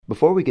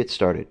Before we get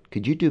started,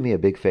 could you do me a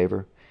big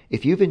favor?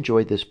 If you've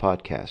enjoyed this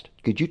podcast,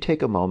 could you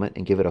take a moment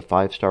and give it a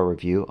 5-star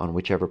review on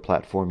whichever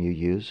platform you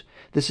use?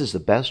 This is the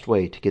best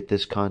way to get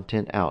this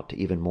content out to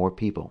even more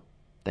people.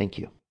 Thank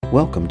you.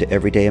 Welcome to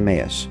Everyday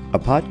Emmaus, a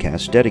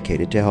podcast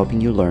dedicated to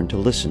helping you learn to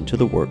listen to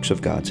the works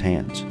of God's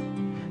hands.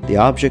 The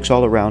objects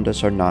all around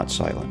us are not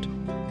silent.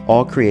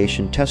 All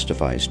creation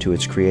testifies to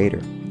its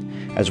Creator.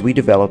 As we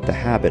develop the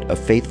habit of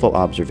faithful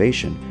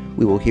observation,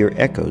 we will hear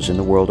echoes in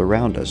the world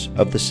around us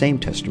of the same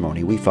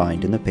testimony we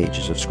find in the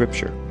pages of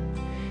Scripture.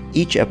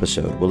 Each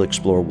episode will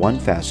explore one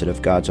facet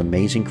of God's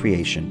amazing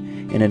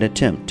creation in an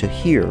attempt to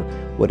hear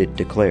what it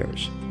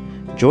declares.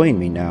 Join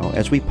me now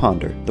as we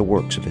ponder the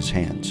works of His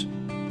hands.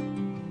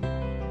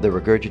 The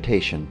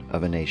regurgitation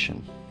of a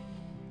nation.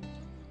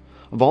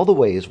 Of all the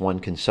ways one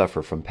can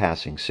suffer from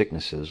passing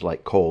sicknesses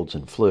like colds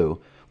and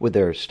flu, with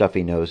their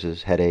stuffy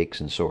noses,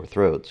 headaches, and sore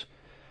throats,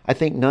 I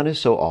think none is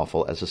so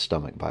awful as a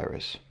stomach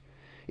virus.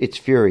 Its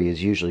fury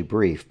is usually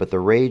brief, but the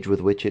rage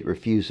with which it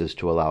refuses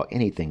to allow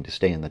anything to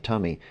stay in the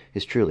tummy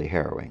is truly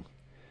harrowing.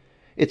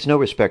 It's no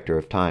respecter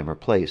of time or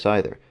place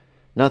either.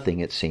 Nothing,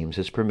 it seems,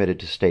 is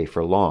permitted to stay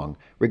for long,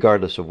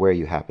 regardless of where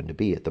you happen to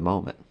be at the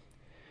moment.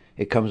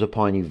 It comes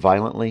upon you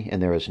violently, and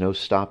there is no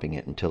stopping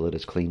it until it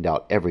has cleaned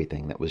out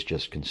everything that was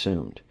just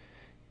consumed.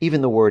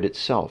 Even the word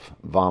itself,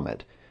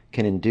 vomit,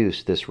 can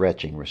induce this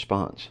retching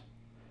response.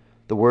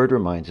 The word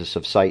reminds us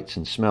of sights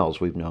and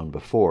smells we've known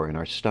before, and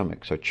our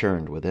stomachs are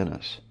churned within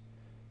us.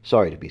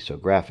 Sorry to be so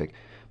graphic,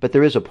 but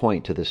there is a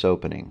point to this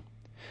opening.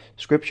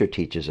 Scripture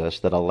teaches us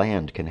that a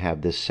land can have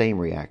this same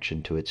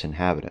reaction to its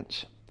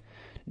inhabitants.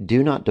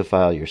 Do not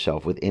defile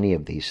yourself with any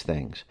of these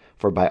things,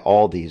 for by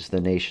all these the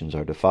nations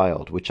are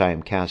defiled, which I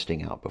am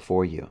casting out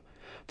before you.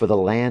 For the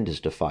land is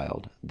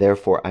defiled,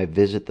 therefore I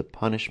visit the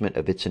punishment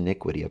of its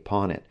iniquity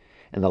upon it,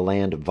 and the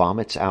land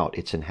vomits out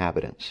its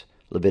inhabitants.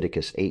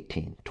 Leviticus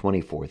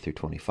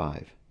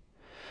 18:24-25.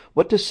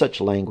 What does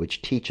such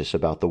language teach us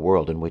about the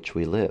world in which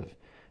we live,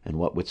 and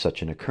what would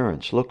such an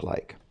occurrence look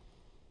like?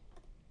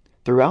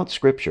 Throughout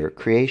Scripture,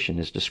 creation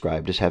is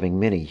described as having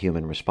many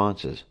human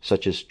responses,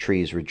 such as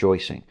trees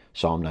rejoicing,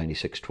 Psalm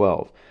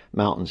 96:12,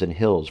 mountains and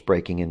hills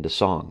breaking into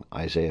song,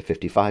 Isaiah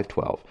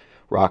 55:12,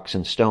 rocks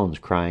and stones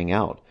crying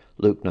out,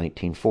 Luke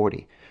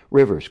 19:40,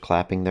 rivers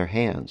clapping their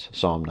hands,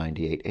 Psalm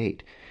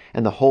 98:8,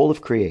 and the whole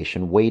of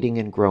creation waiting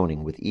and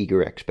groaning with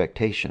eager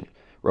expectation,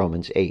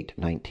 Romans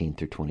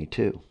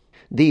 8:19-22.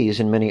 These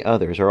and many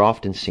others are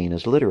often seen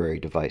as literary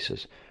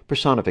devices,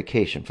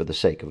 personification for the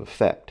sake of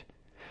effect.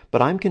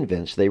 But I'm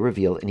convinced they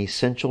reveal an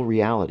essential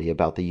reality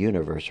about the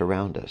universe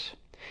around us.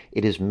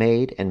 It is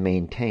made and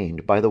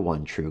maintained by the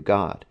one true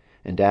God,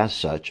 and as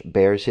such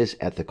bears His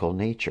ethical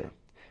nature.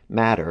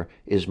 Matter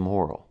is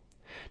moral.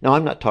 Now,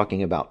 I'm not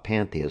talking about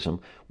pantheism,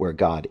 where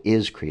God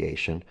is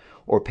creation,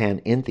 or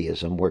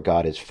panentheism, where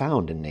God is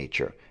found in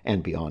nature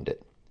and beyond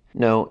it.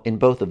 No, in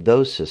both of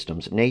those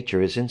systems,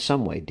 nature is in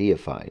some way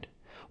deified.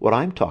 What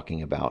I'm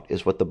talking about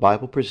is what the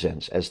Bible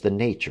presents as the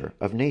nature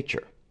of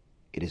nature.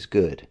 It is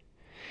good.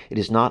 It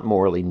is not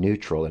morally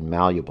neutral and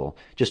malleable,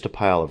 just a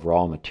pile of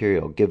raw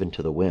material given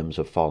to the whims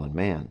of fallen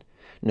man.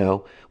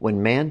 No,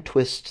 when man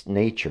twists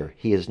nature,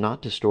 he is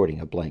not distorting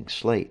a blank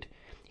slate.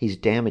 He's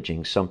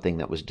damaging something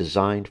that was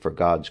designed for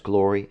God's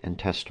glory and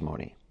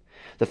testimony.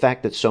 The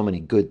fact that so many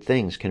good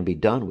things can be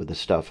done with the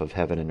stuff of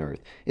heaven and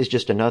earth is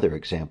just another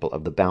example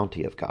of the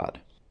bounty of God.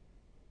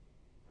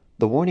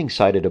 The warning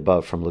cited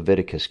above from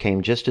Leviticus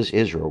came just as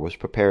Israel was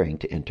preparing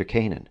to enter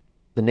Canaan.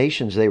 The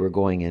nations they were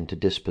going in to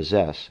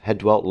dispossess had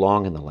dwelt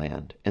long in the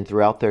land, and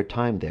throughout their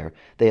time there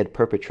they had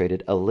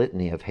perpetrated a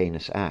litany of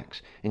heinous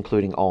acts,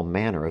 including all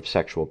manner of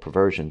sexual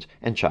perversions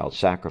and child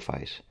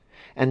sacrifice.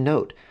 And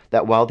note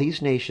that while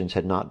these nations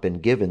had not been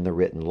given the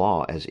written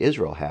law as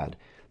Israel had,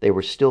 they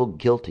were still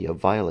guilty of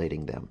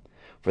violating them,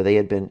 for they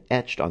had been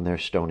etched on their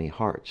stony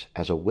hearts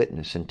as a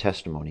witness and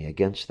testimony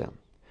against them.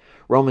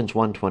 Romans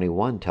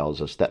 1:21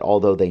 tells us that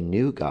although they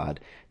knew God,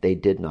 they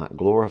did not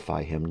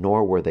glorify Him,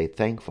 nor were they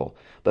thankful,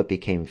 but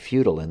became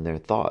futile in their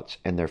thoughts,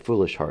 and their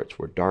foolish hearts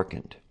were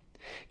darkened.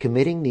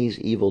 Committing these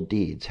evil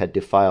deeds had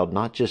defiled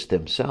not just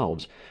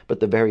themselves, but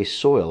the very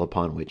soil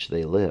upon which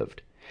they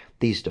lived.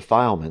 These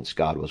defilements,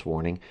 God was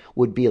warning,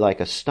 would be like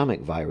a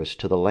stomach virus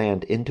to the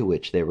land into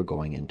which they were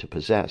going in to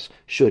possess,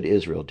 should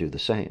Israel do the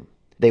same.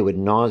 They would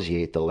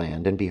nauseate the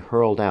land and be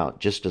hurled out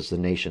just as the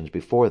nations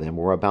before them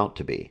were about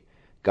to be.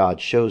 God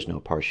shows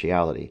no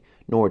partiality,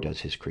 nor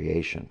does His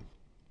creation.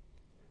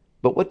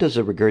 But what does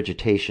a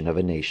regurgitation of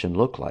a nation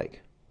look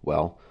like?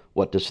 Well,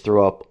 what does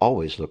throw up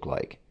always look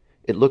like?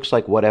 It looks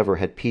like whatever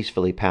had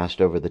peacefully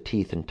passed over the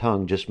teeth and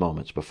tongue just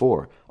moments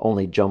before,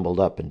 only jumbled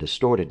up and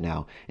distorted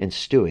now and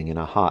stewing in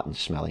a hot and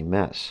smelly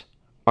mess.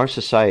 Our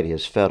society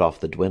has fed off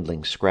the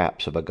dwindling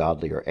scraps of a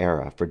godlier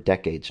era for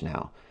decades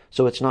now,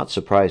 so it's not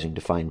surprising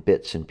to find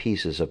bits and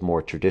pieces of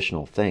more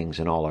traditional things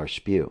in all our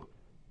spew.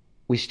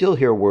 We still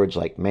hear words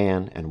like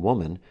man and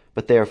woman,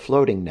 but they are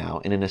floating now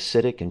in an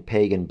acidic and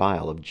pagan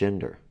bile of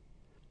gender.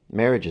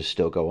 Marriages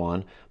still go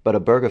on, but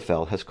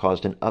Obergefell has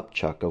caused an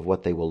upchuck of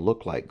what they will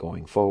look like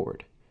going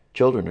forward.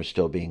 Children are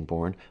still being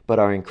born, but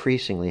are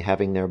increasingly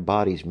having their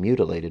bodies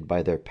mutilated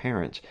by their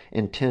parents,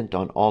 intent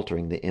on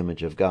altering the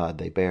image of God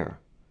they bear.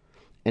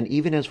 And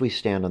even as we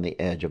stand on the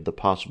edge of the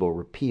possible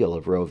repeal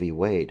of Roe v.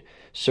 Wade,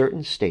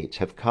 certain states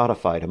have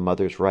codified a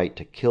mother's right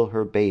to kill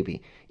her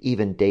baby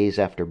even days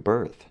after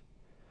birth.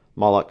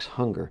 Moloch's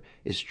hunger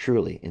is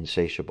truly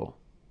insatiable.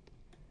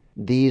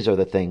 These are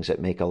the things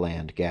that make a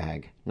land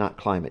gag, not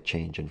climate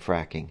change and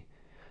fracking.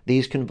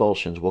 These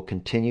convulsions will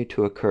continue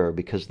to occur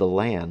because the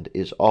land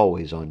is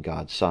always on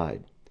God's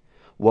side.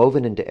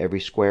 Woven into every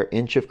square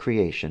inch of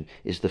creation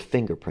is the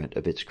fingerprint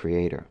of its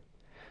creator.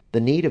 The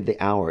need of the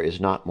hour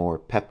is not more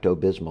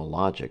Pepto-Bismol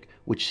logic,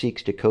 which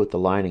seeks to coat the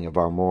lining of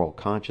our moral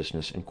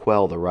consciousness and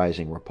quell the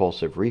rising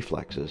repulsive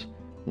reflexes.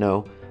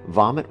 No,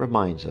 vomit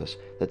reminds us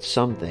that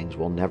some things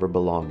will never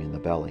belong in the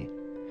belly.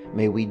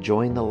 May we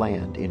join the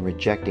land in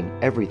rejecting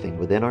everything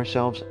within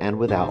ourselves and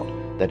without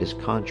that is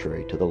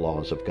contrary to the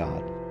laws of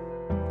God.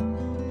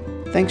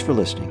 Thanks for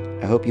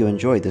listening. I hope you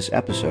enjoyed this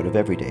episode of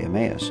Everyday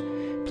Emmaus.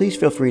 Please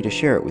feel free to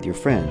share it with your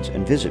friends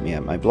and visit me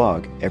at my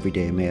blog,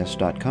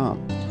 everydayemmaus.com,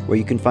 where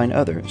you can find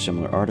other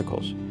similar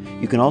articles.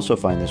 You can also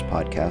find this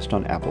podcast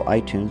on Apple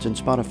iTunes and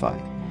Spotify.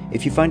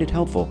 If you find it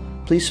helpful,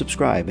 please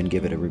subscribe and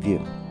give it a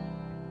review.